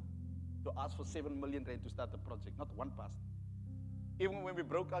pastor to ask for 7 million rand to start the project. Not one pastor. Even when we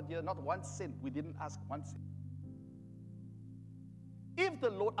broke out here, not 1 cent. We didn't ask 1 cent. If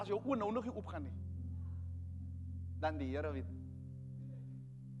the Lord, as jou oë nou nog nie opgaan nie, dan die Here weet.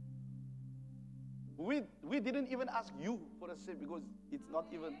 We didn't even ask you for a cent, because it's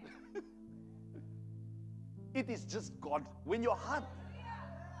not even. It is just God. When your heart,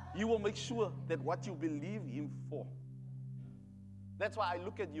 you will make sure that what you believe Him for. That's why I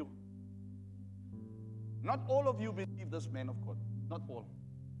look at you. Not all of you believe this man of God. Not all.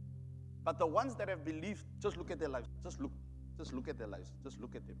 But the ones that have believed, just look at their lives. Just look at their lives. Just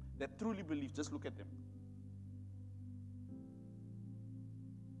look at them. That truly believe, just look at them.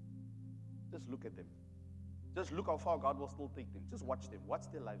 Just look at them. Just look how far God will still take them. Just watch them. Watch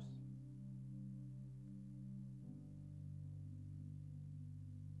their lives.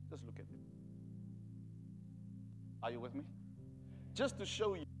 Just look at them. Are you with me? Just to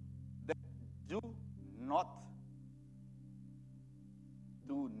show you that do not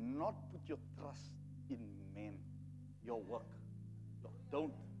put your trust in men, your work. No,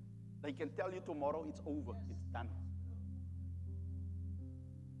 don't. They can tell you tomorrow it's over, it's done.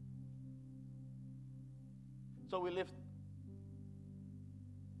 So we left.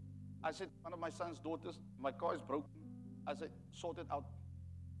 I said, one of my son's daughters, my car is broken. I said, sort it out.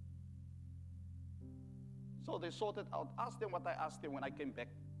 So they sorted out. Ask them what I asked them when I came back.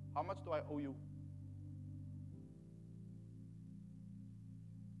 How much do I owe you?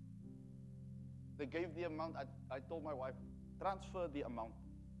 They gave the amount. I told my wife, transfer the amount.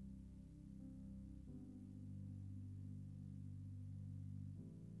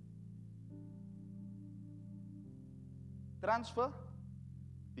 Transfer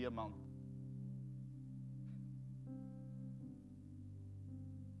the amount.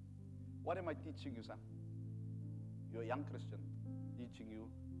 What am I teaching you, son? You're a young Christian. Teaching you,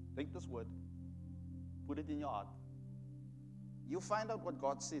 take this word, put it in your heart. You find out what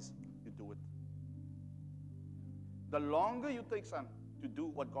God says, you do it. The longer you take, son, to do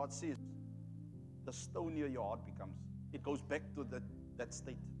what God says, the stonier your heart becomes. It goes back to that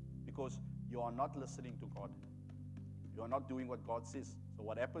state because you are not listening to God. You are not doing what God says. So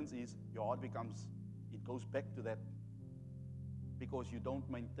what happens is your heart it goes back to that because you don't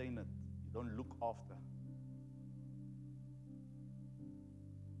maintain it. You don't look after.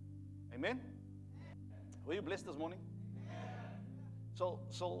 Amen? Were you blessed this morning? So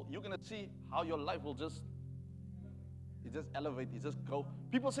you're going to see how your life will just elevate, it just grow.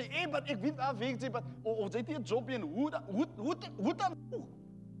 People say, hey, but ek weet waar werk jy, but of jy het 'n job en hoe dan?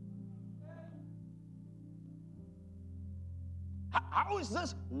 How is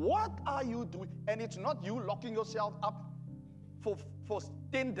this? What are you doing? And it's not you locking yourself up for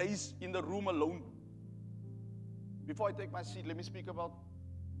 10 days in the room alone. Before I take my seat, let me speak about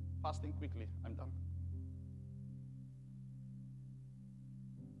fasting quickly. I'm done.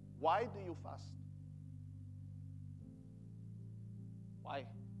 Why do you fast? Why?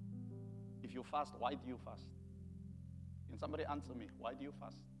 If you fast, why do you fast? Can somebody answer me? Why do you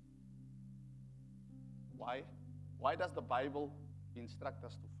fast? Why? Why does the Bible instruct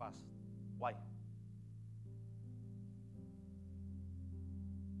us to fast? Why?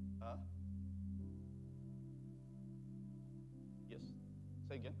 Huh? Yes.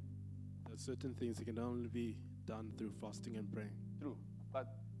 Say again. There are certain things that can only be done through fasting and praying. True. But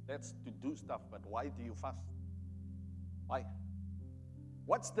that's to do stuff. But why do you fast? Why?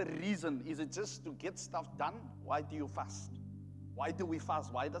 What's the reason? Is it just to get stuff done? Why do you fast? Why do we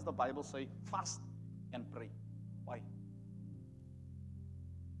fast? Why does the Bible say fast and pray? Why?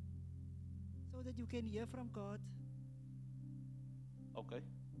 So that you can hear from God. Okay.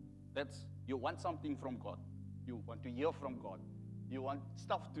 You want something from God. You want to hear from God. You want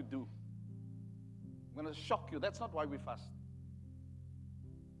stuff to do. I'm going to shock you. That's not why we fast.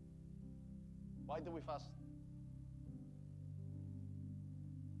 Why do we fast?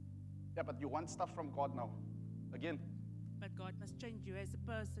 Yeah, but you want stuff from God now. Again. But God must change you as a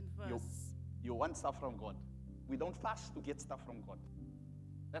person first. You want stuff from God. We don't fast to get stuff from God.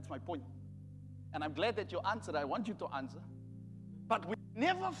 That's my point. And I'm glad that you answered. I want you to answer. But we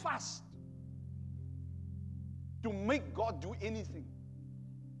never fast to make God do anything.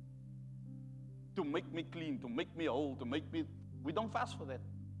 To make me clean, to make me whole, to make me... We don't fast for that.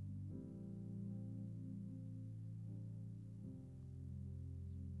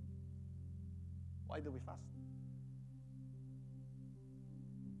 Why do we fast?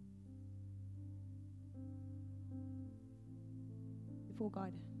 Before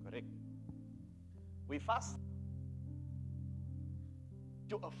God. Correct. We fast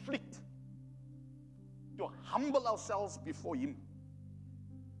to afflict, to humble ourselves before Him.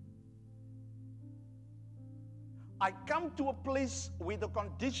 I come to a place where the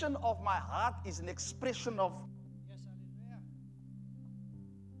condition of my heart is an expression of. Yes, hallelujah.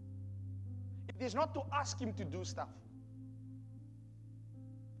 It is not to ask Him to do stuff.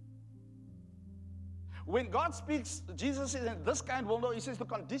 When God speaks, Jesus says, and this kind will know, He says, the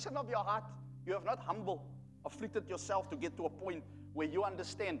condition of your heart, you have not humble, afflicted yourself to get to a point where you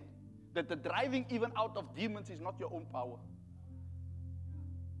understand that the driving even out of demons is not your own power.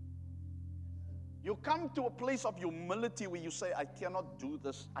 You come to a place of humility where you say, I cannot do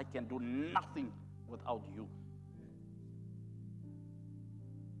this. I can do nothing without you.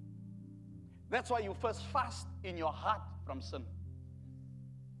 That's why you first fast in your heart from sin.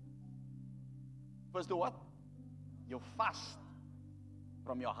 First do what? You fast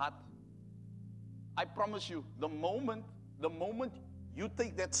from your heart. I promise you, the moment you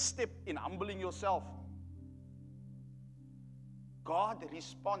take that step in humbling yourself, God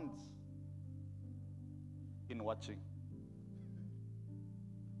responds in watching.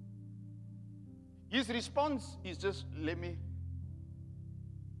 His response is just, let me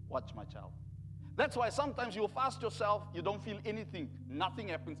watch my child. That's why sometimes you fast yourself, you don't feel anything. Nothing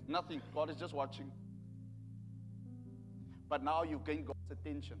happens, nothing. God is just watching. But now you gain God's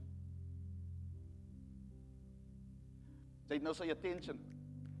attention. Say no, say attention.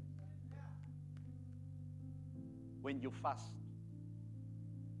 When you fast.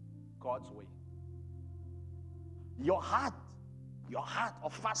 God's way. Your heart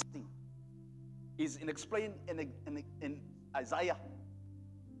of fasting is explained in Isaiah.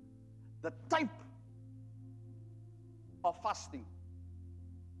 The type of fasting.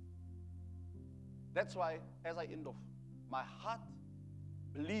 That's why, as I end off, my heart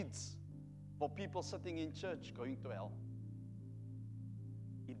bleeds for people sitting in church going to hell.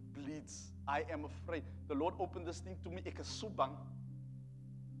 It bleeds. I am afraid. The Lord opened this thing to me. Ek is so bang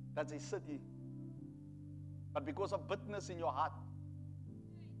dat hy sit hier. But because of bitterness in your heart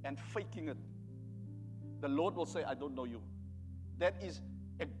and faking it, the Lord will say, I don't know you. That is,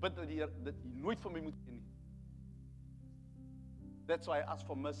 ek bid dat jy nooit van my moet ken nie. That's why I ask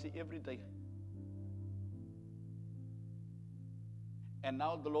for mercy every day. And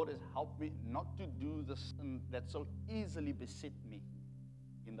now the Lord has helped me not to do the sin that so easily beset me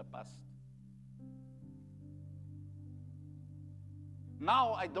in the past.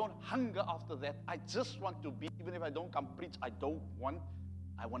 Now I don't hunger after that. I just want to be, even if I don't come preach, I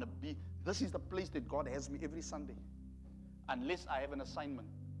want to be. This is the place that God has me every Sunday. Unless I have an assignment.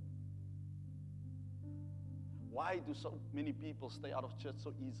 Why do so many people stay out of church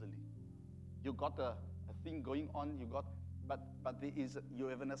so easily? You got a thing going on, but there is, you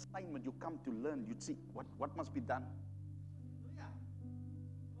have an assignment, you come to learn, you see what must be done.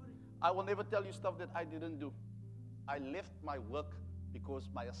 I will never tell you stuff that I didn't do. I left my work because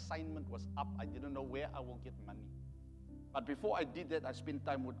my assignment was up. I didn't know where I will get money. But before I did that, I spent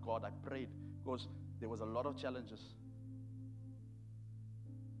time with God. I prayed because there was a lot of challenges.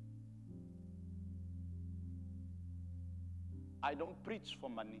 I don't preach for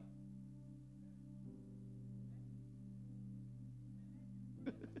money.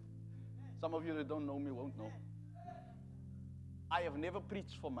 Some of you that don't know me won't know. I have never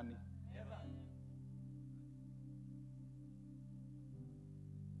preached for money.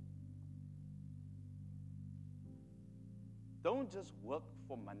 Don't just work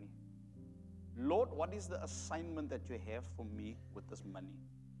for money. Lord, what is the assignment that you have for me with this money?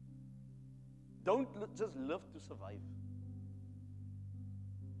 Don't just live to survive.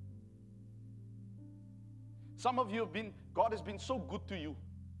 Some of you God has been so good to you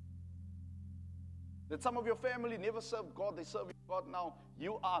that some of your family never served God, they serve God now.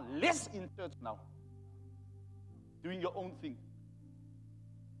 You are less in church now, doing your own thing.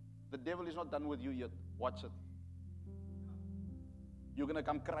 The devil is not done with you yet. Watch it. You're going to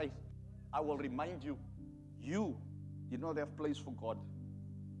come cry. I will remind you, you did not have place for God.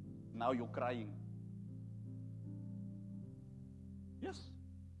 Now you're crying. Yes.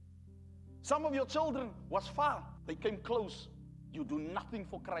 Some of your children was far. They came close. You do nothing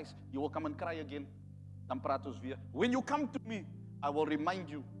for Christ. You will come and cry again. Dan praat ons weer. When you come to me, I will remind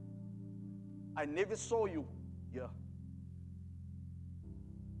you. I never saw you here.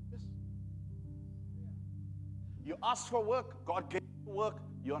 Yes. You asked for work. God gave you work.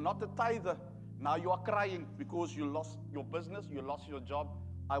 You are not a tither. Now you are crying because you lost your business. You lost your job.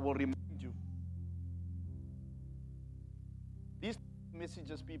 I will remind you. These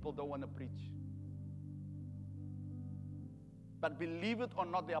messages people don't want to preach. But believe it or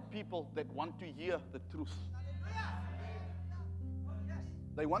not, there are people that want to hear the truth.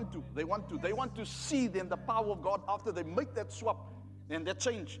 They want to see then the power of God after they make that swap and that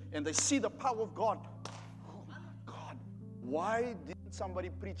change and they see the power of God. Oh my God, why didn't somebody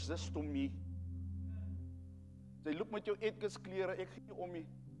preach this to me? They look met jou eetjes klere, ek gee nie om nie,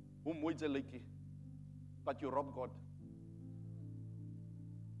 hoe mooi sy lyk nie. But you rob God.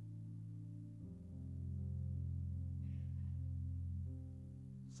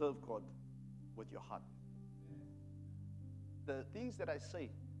 Serve God with your heart. The things that I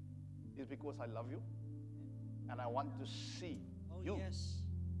say is because I love you and I want to see you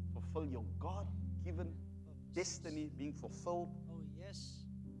fulfill your God-given destiny being fulfilled. Oh, yes.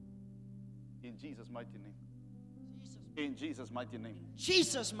 In Jesus' mighty name. In Jesus' mighty name.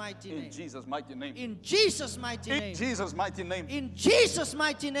 Jesus' mighty name. In Jesus' mighty name. In Jesus' mighty name. In Jesus' mighty name. In Jesus'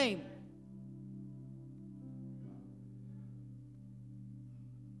 mighty name.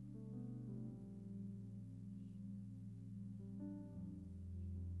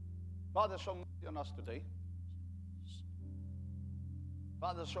 Father, show mercy on us today.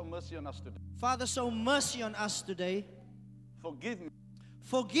 Father, show mercy on us today. Father, show mercy on us today. Forgive me.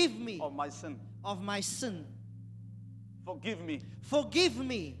 Forgive me of my sin. Of my sin. Forgive me. Forgive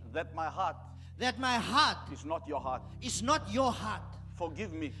me that my heart is not your heart. Is not your heart.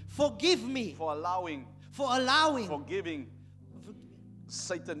 Forgive me. Forgive me for allowing. For giving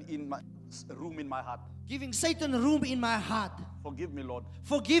Satan in my room in my heart. Giving Satan room in my heart. Forgive me, Lord.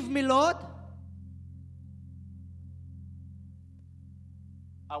 Forgive me, Lord.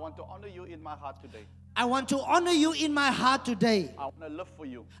 I want to honor you in my heart today. I want to honor you in my heart today. I want to live for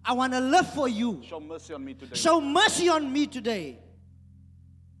you. I want to live for you. Show mercy on me today. Show mercy on me today.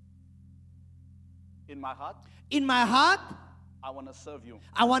 In my heart, In my heart, I want to serve you.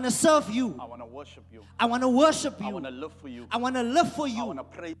 I want to serve you. I want to worship you. I want to worship I want to you. live for you. I want to live for I you. want to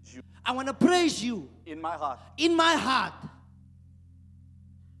praise you. I want to praise you. In my heart, In my heart,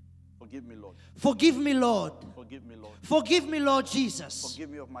 forgive me, Lord. forgive me, Lord. Forgive me, Lord. Forgive me, Lord Jesus. Forgive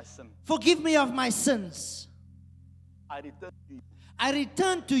me of my sin. Forgive me of my sins. I return to you. I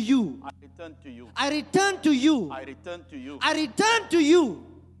return to you. I return to you. I return to you. I return to you. I return to you.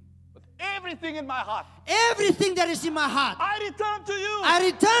 With everything in my heart, Everything that is in my heart, I return to you. I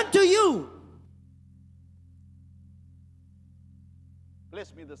return to you.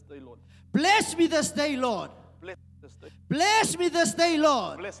 Bless me this day, Lord. Bless me this day, Lord. Bless me this day. Bless me this day,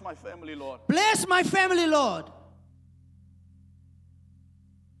 Lord. Bless my family, Lord. Bless my family, Lord.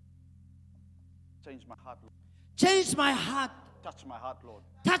 Change my heart, Lord. Change my heart. Touch my heart, Lord.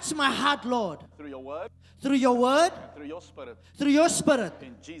 Touch my heart, Lord. Through your word, Through your word, through your spirit. through your spirit.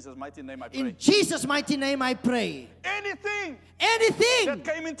 In Jesus' mighty name I pray. In Jesus' mighty name I pray. Anything Anything that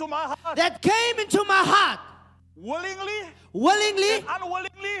came into my heart, that came into my heart, willingly willingly, and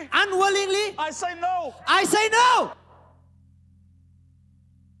unwillingly, unwillingly, I say no. I say no.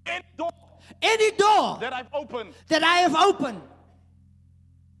 Any door Any door that I've opened, that I have opened,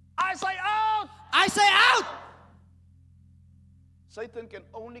 I say out. I say out. Satan can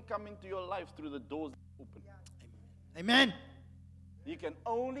only come into your life through the doors that open. Amen. He can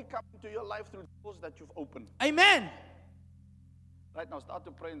only come into your life through the doors that you've opened. Amen. Right now, start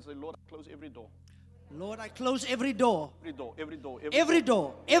to pray and say, Lord, I close every door. Lord, I close every door. Every door, every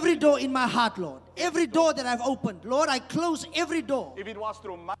door, Every door in my heart, Lord. Every door that I've opened, Lord, I close every door. If it was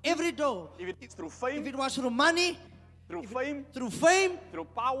through money, Every door. if it is through If fame, it was through money, through fame, through fame, through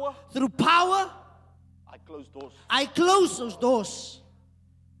power, through power, I close doors. I close those doors.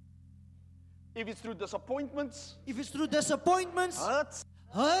 If it's through disappointments, If it's through disappointments, hurts,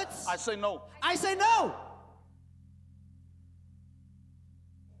 hurts, I say no. I say no.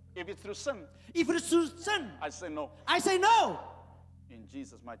 If it's through sin, If it's through sin, I say no. I say no. In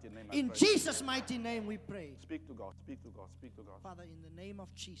Jesus' mighty name, I In pray. Jesus' mighty name we pray. Speak to God, speak to God, speak to God. Father, in the name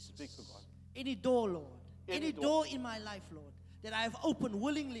of Jesus. Speak to God. Any door, Lord. Any Any door. door in my life, Lord, that I have opened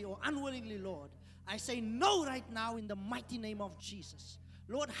willingly or unwillingly, Lord, I say no right now in the mighty name of Jesus.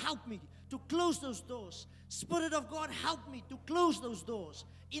 Lord, help me to close those doors. Spirit of God, help me to close those doors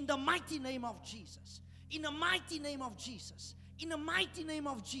in the mighty name of Jesus. In the mighty name of Jesus. In the mighty name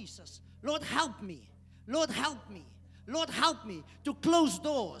of Jesus. Lord, help me. Lord, help me. Lord, help me to close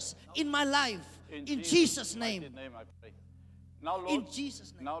doors in my life. In Jesus' name. mighty name I pray. Now, Lord, In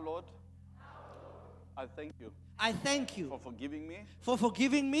Jesus' name. now, Lord, I thank you I thank for you forgiving me, for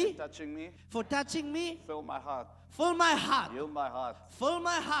forgiving me, touching me, for touching me. fill my heart, Fill my heart. heal my heart, Fill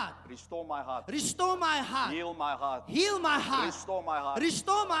my heart. restore my heart, Restore my heart. heal my heart, Heal my heart. restore my heart.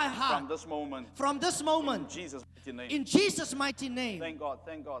 Restore my From heart. this moment, From this in moment. Jesus' mighty name. In Jesus' mighty name. Thank God,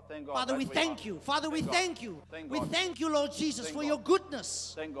 thank God, thank God. Father, we Right where thank are. you. Father, we God. thank you. Thank We God. thank you, Lord Jesus, Thank for God. your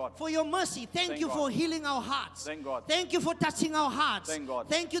goodness. Thank God. For your mercy. Thank you God. for healing our hearts. Thank God. Thank you for touching our hearts. Thank God.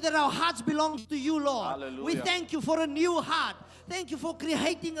 Thank you that our hearts belong to you, Lord. Hallelujah. We thank you for a new heart. Thank you for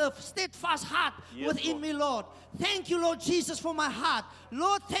creating a steadfast heart Yes, within Lord. me, Lord. Thank you, Lord Jesus, for my heart.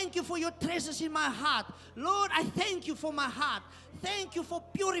 Lord, thank you for your treasures in my heart. Lord, I thank you for my heart. Thank you for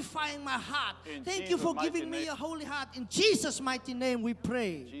purifying my heart. In Thank you Jesus' for mighty giving me name. a holy heart. In Jesus' mighty name we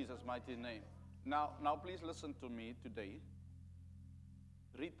pray. Jesus' mighty name. Now, please listen to me today.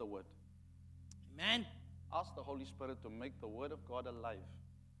 Read the word. Amen. Ask the Holy Spirit to make the word of God alive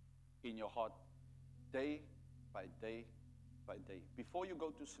in your heart day by day by day. Before you go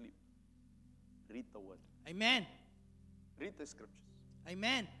to sleep, read the word. Amen. Read the scriptures.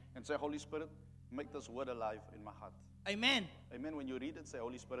 Amen. And say, Holy Spirit, make this word alive in my heart. Amen. Amen. When you read it, say,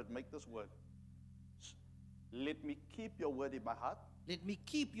 Holy Spirit, make this word. Let me keep your word in my heart, Let me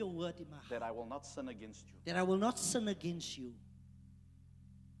keep your word in my heart, that I will not sin against you. that I will not sin against you.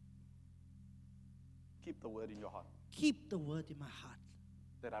 Keep the word in your heart, Keep the word in my heart,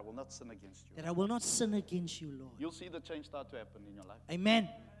 that I will not sin against you. that I will not sin against you, Lord. You'll see the change start to happen in your life. Amen.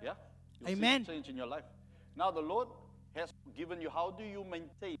 Yeah? You'll Amen. see the change in your life. Now, the Lord has given you, how do you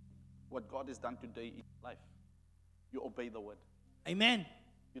maintain what God has done today in your life? You obey the word. Amen.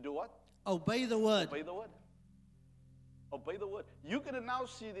 You do what? Obey the word. Obey the word. Obey the word. You're going to now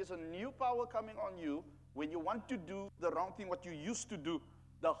see there's a new power coming on you when you want to do the wrong thing, what you used to do.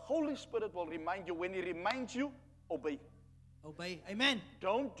 The Holy Spirit will remind you. When He reminds you, obey. Obey. Amen.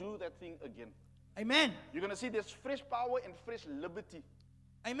 Don't do that thing again. Amen. You're going to see there's fresh power and fresh liberty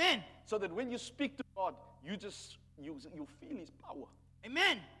Amen. So that when you speak to God, you feel His power.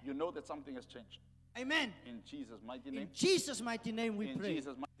 Amen. You know that something has changed. Amen. In Jesus' mighty name. In Jesus' mighty name we In pray.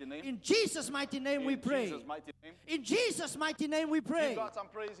 Jesus' mighty name. In Jesus' mighty name we In pray. Jesus' mighty name. In Jesus' mighty name we pray. Give God some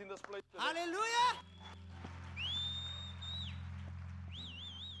praise in this place today. Hallelujah.